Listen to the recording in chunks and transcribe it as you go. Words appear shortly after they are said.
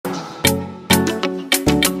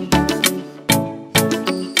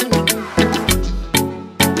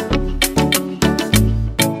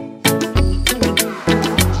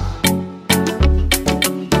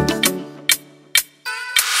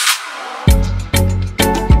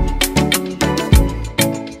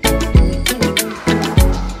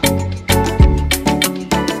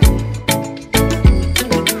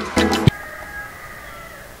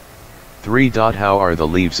3. How are the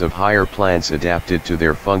leaves of higher plants adapted to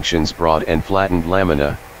their functions? Broad and flattened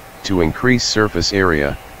lamina, to increase surface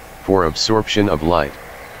area, for absorption of light.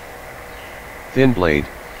 Thin blade,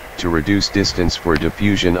 to reduce distance for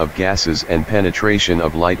diffusion of gases and penetration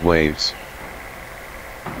of light waves.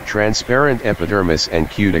 Transparent epidermis and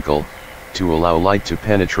cuticle, to allow light to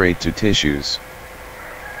penetrate to tissues.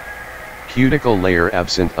 Cuticle layer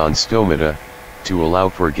absent on stomata, to allow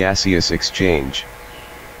for gaseous exchange.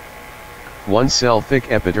 1 cell thick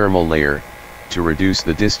epidermal layer, to reduce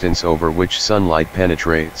the distance over which sunlight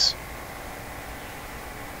penetrates.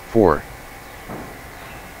 4.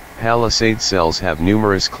 Palisade cells have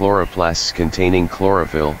numerous chloroplasts containing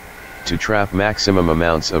chlorophyll, to trap maximum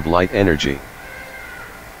amounts of light energy.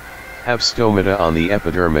 Have stomata on the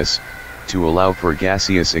epidermis, to allow for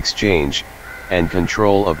gaseous exchange, and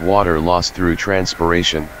control of water loss through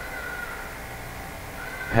transpiration.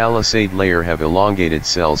 Palisade layer have elongated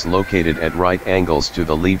cells located at right angles to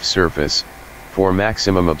the leaf surface, for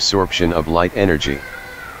maximum absorption of light energy.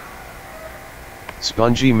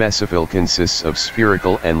 Spongy mesophyll consists of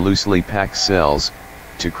spherical and loosely packed cells,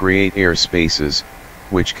 to create air spaces,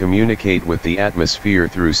 which communicate with the atmosphere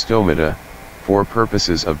through stomata, for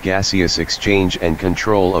purposes of gaseous exchange and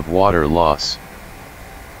control of water loss.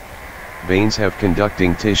 Veins have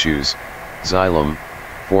conducting tissues, xylem,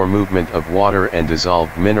 for movement of water and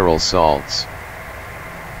dissolved mineral salts.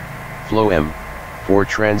 Phloem, for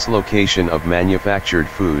translocation of manufactured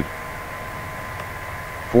food.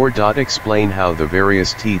 4. Explain how the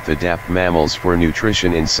various teeth adapt mammals for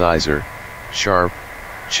nutrition. Incisor, sharp,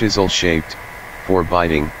 chisel-shaped, for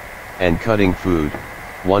biting, and cutting food,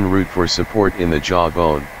 1 root for support in the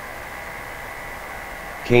jawbone.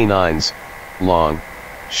 Canines, long,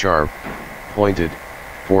 sharp, pointed,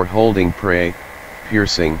 for holding prey,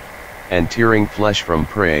 piercing, and tearing flesh from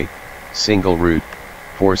prey, single root,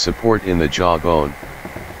 for support in the jawbone.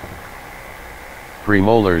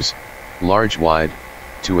 Premolars, large wide,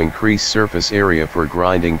 to increase surface area for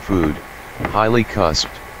grinding food, highly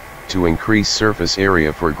cusped, to increase surface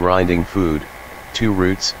area for grinding food, 2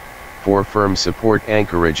 roots, for firm support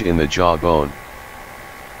anchorage in the jawbone.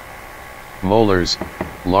 Molars,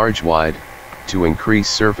 large wide, to increase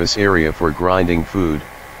surface area for grinding food,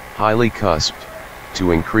 highly cusped,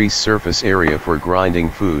 to increase surface area for grinding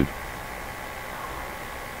food.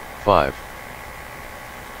 5.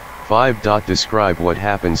 Describe what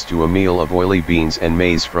happens to a meal of oily beans and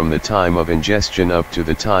maize from the time of ingestion up to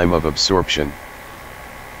the time of absorption.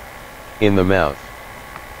 In the mouth.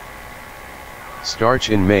 Starch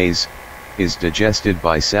in maize is digested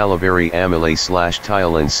by salivary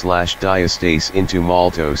amylase/ptyalin/diastase into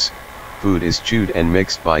maltose. Food is chewed and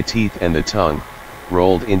mixed by teeth and the tongue,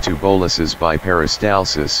 rolled into boluses by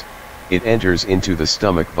peristalsis. It enters into the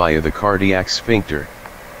stomach via the cardiac sphincter.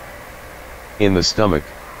 In the stomach.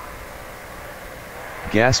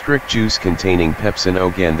 Gastric juice containing pepsin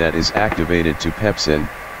organ that is activated to pepsin,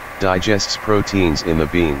 digests proteins in the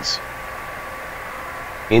beans.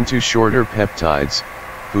 Into shorter peptides,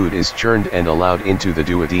 food is churned and allowed into the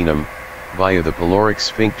duodenum, via the pyloric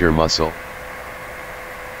sphincter muscle.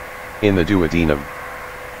 In the duodenum.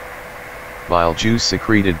 Bile juice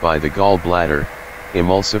secreted by the gallbladder,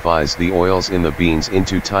 emulsifies the oils in the beans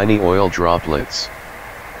into tiny oil droplets.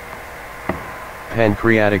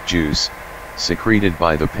 Pancreatic juice, secreted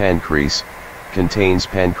by the pancreas, contains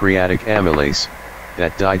pancreatic amylase,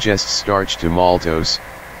 that digests starch to maltose,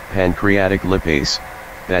 pancreatic lipase,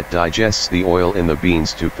 that digests the oil in the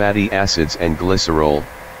beans to fatty acids and glycerol,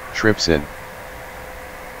 trypsin.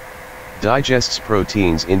 Digests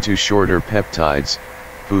proteins into shorter peptides.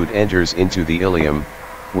 Food enters into the ileum,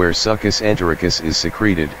 where succus entericus is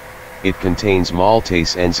secreted. It contains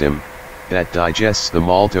maltase enzyme, that digests the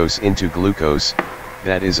maltose into glucose,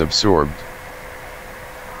 that is absorbed.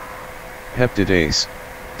 Peptidase,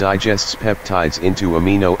 digests peptides into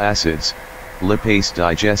amino acids. Lipase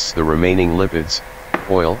digests the remaining lipids,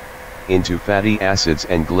 oil, into fatty acids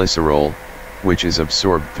and glycerol, which is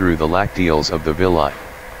absorbed through the lacteals of the villi.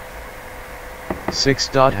 6.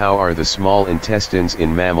 How are the small intestines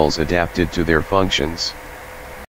in mammals adapted to their functions?